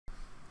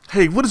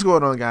Hey, what is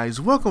going on,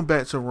 guys? Welcome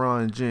back to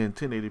Ron Gen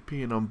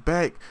 1080p, and I'm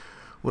back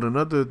with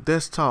another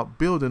desktop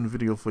building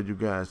video for you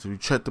guys. If you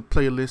check the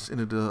playlist in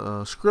the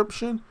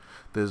description,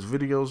 there's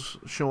videos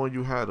showing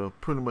you how to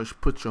pretty much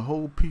put your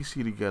whole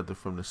PC together,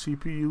 from the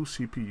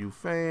CPU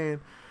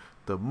fan,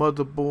 the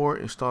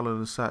motherboard, installing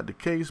inside the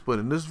case. But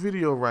in this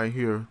video right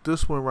here,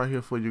 this one right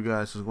here for you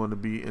guys is going to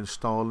be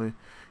installing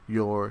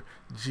your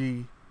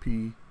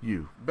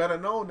GPU, better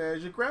known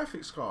as your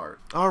graphics card.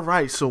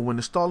 Alright, so when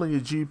installing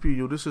your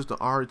GPU, this is the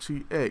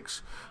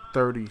RTX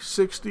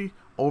 3060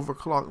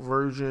 overclock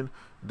version.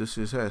 This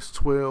has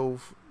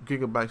 12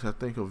 gigabytes, I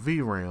think, of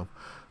VRAM.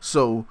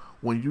 So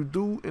when you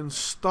do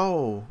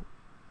install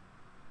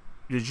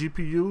your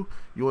GPU,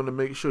 you want to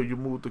make sure you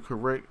move the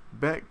correct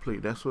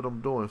backplate. That's what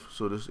I'm doing,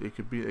 so it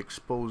could be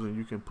exposed, and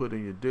you can put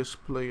in your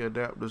display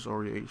adapters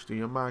or your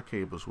HDMI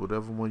cables,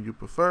 whatever one you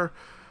prefer.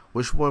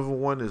 Whichever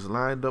one is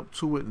lined up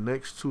to it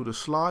next to the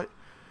slot.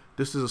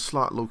 This is a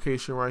slot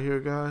location right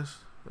here, guys.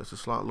 That's a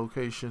slot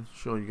location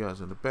showing you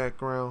guys in the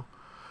background.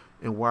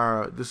 And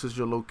while this is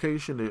your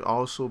location, there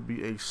also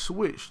be a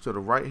switch to the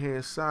right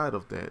hand side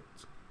of that.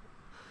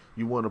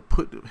 You want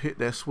to hit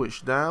that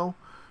switch down,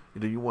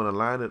 and then you want to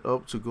line it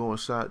up to go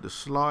inside the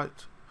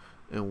slot.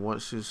 And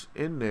once it's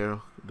in there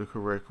the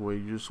correct way,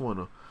 you just want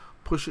to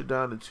push it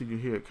down until you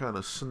hear it kind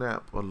of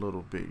snap a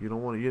little bit. You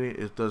don't want to get it.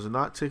 It does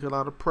not take a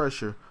lot of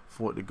pressure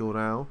for it to go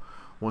down.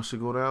 Once it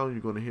go down,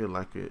 you're going to hear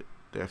like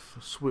that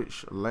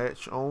switch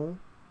latch on.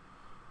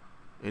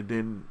 And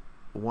then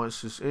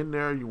once it's in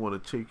there, you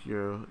want to take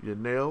your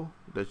nail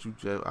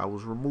that I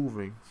was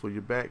removing for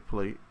your back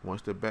plate.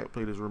 Once the back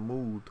plate is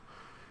removed,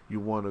 you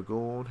want to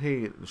go on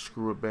ahead and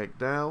screw it back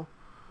down.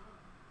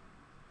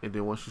 And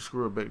then once you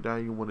screw it back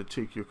down, you want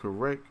to take your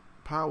correct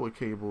power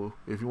cable.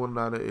 If you want to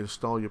know how to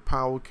install your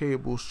power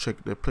cables,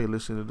 check the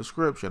playlist in the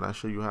description. I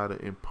show you how to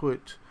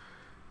input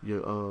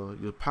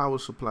your power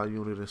supply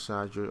unit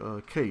inside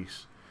your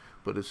case.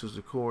 But this is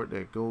the cord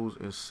that goes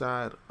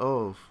inside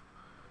of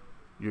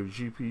your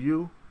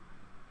GPU.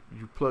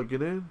 You plug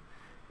it in,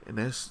 and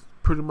that's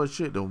pretty much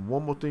it. The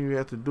one more thing you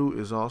have to do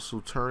is also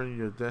turn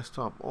your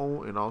desktop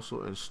on and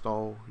also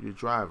install your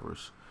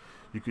drivers.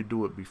 You could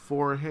do it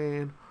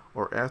beforehand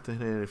or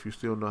afterhand if you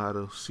still know how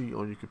to see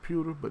on your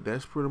computer, but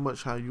that's pretty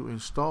much how you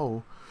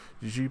install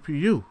your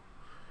GPU.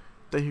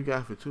 Thank you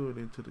guys for tuning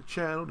into the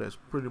channel. That's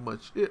pretty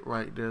much it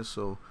right there.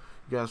 So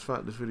if you guys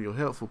found this video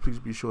helpful, please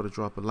be sure to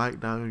drop a like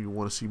down. If you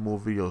want to see more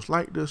videos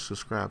like this,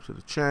 subscribe to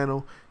the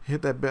channel,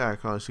 hit that bell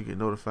icon so you get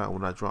notified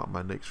when I drop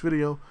my next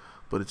video.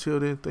 But until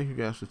then, thank you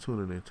guys for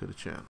tuning into the channel.